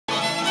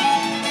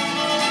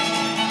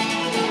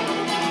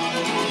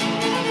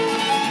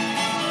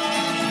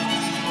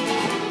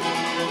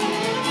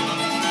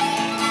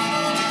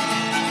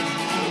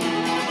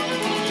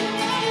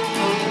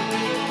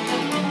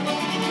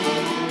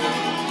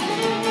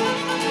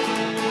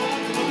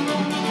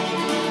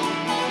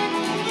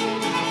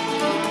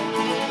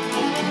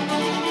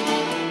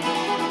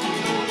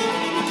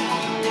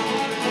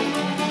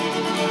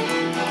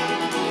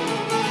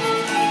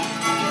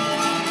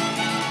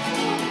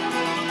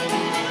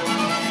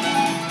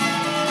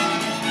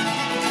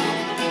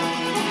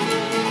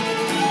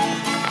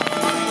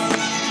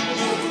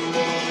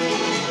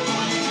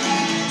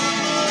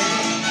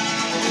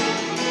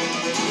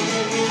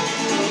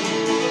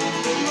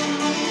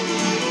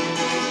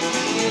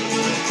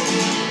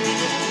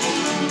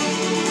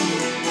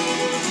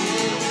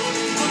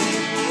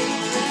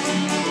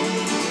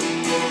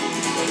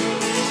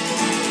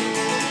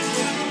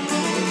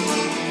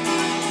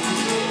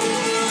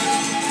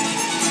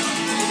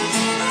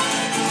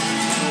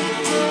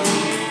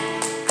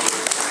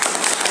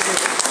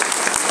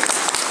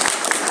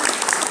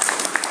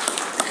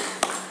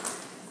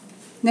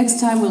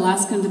Next time we'll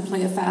ask him to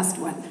play a fast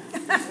one.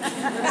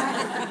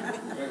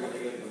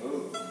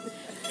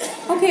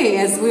 Okay,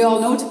 as we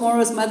all know, tomorrow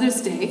is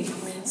Mother's Day.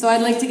 So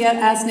I'd like to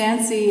ask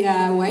Nancy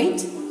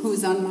White,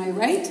 who's on my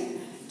right,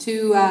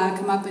 to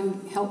come up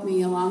and help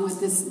me along with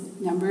this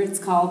number. It's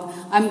called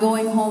I'm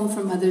Going Home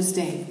for Mother's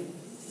Day.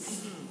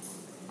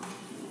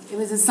 It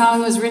was a song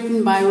that was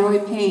written by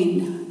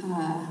Payne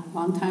a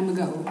long time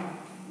ago.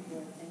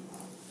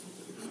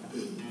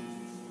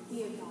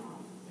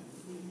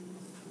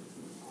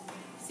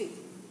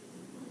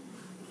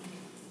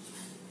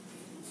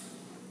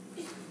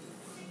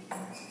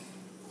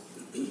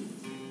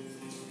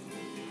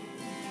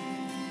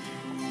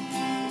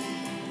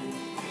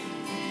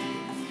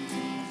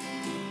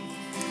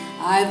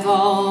 I've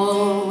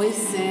always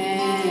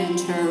sent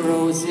her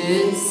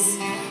roses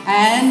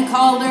and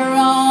called her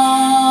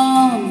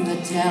on the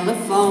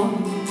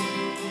telephone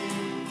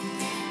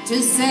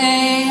to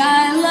say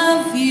I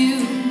love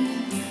you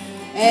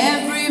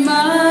every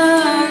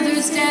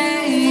Mother's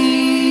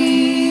Day.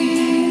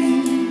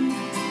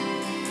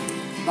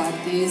 But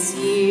this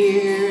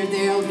year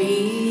there'll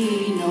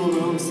be no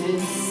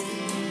roses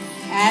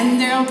and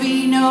there'll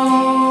be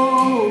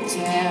no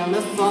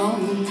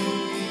telephone,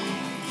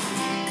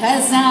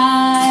 'cause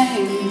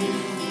I'm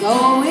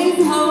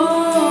going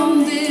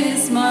home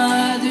this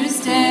Mother's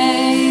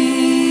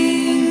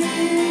Day.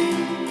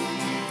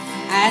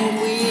 And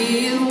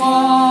we'll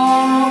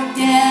walk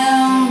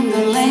down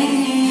the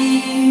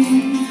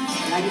lane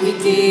like we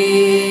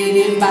did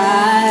in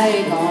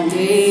bygone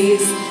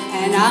days.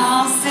 And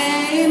I'll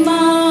say,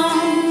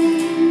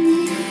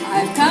 Mom,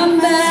 I've come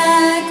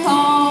back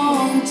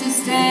home to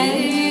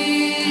stay.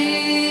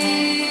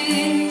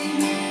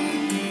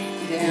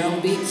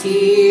 There'll be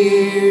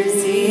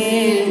tears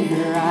in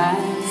her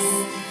eyes,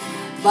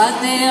 but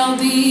there'll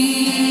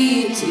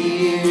be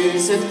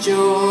tears of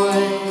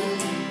joy,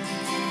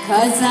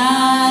 'cause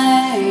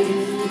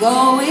I'm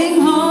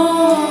going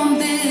home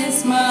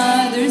this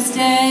Mother's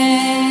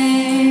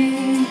Day.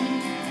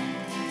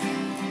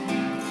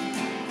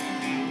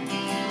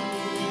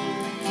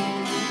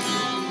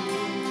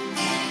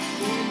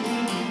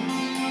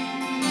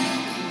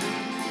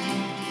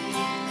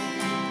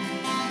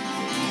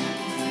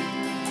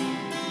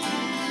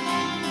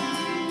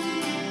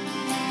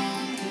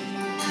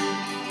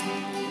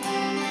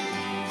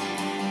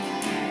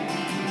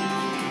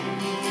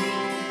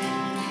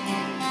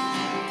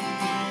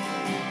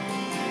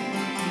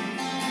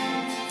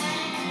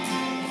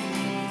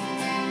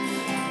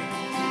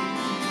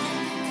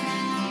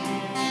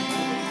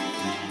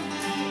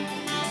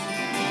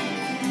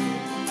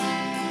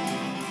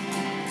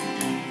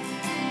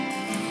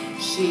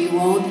 She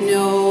won't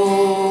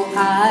know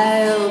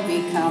I'll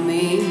be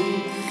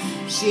coming.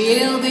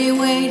 She'll be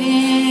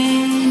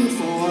waiting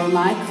for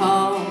my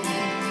call,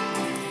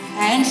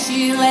 and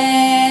she'll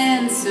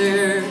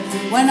answer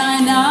when I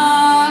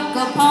knock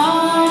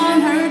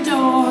upon her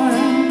door.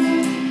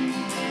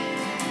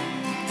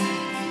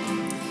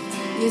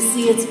 You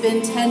see, it's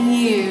been 10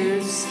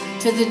 years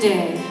to the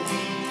day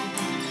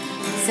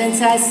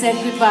since I said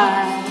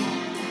goodbye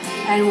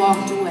and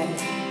walked away.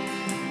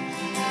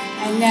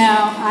 And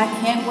now I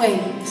can't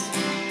wait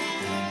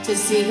to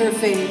see her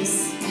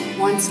face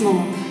once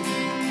more.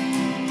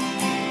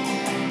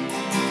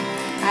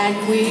 And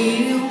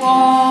we'll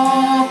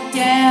walk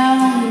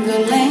down the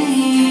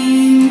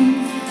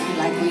lane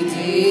like we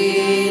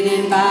did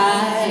in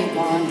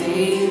bygone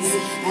days.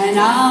 And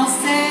I'll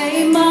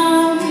say,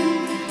 Mom,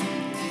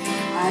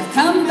 I've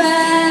come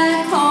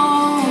back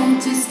home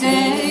to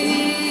stay.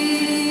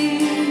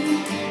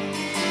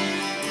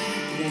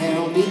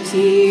 There'll be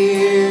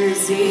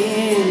tears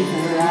in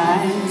her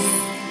eyes,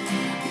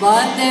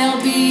 but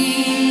there'll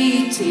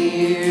be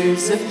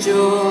tears of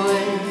joy,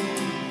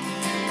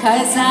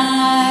 'cause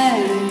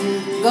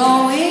I'm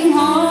going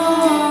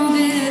home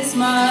this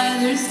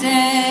Mother's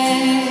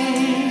Day.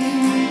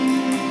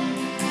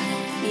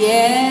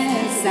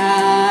 Yes,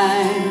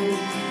 I'm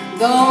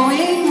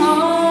going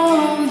home.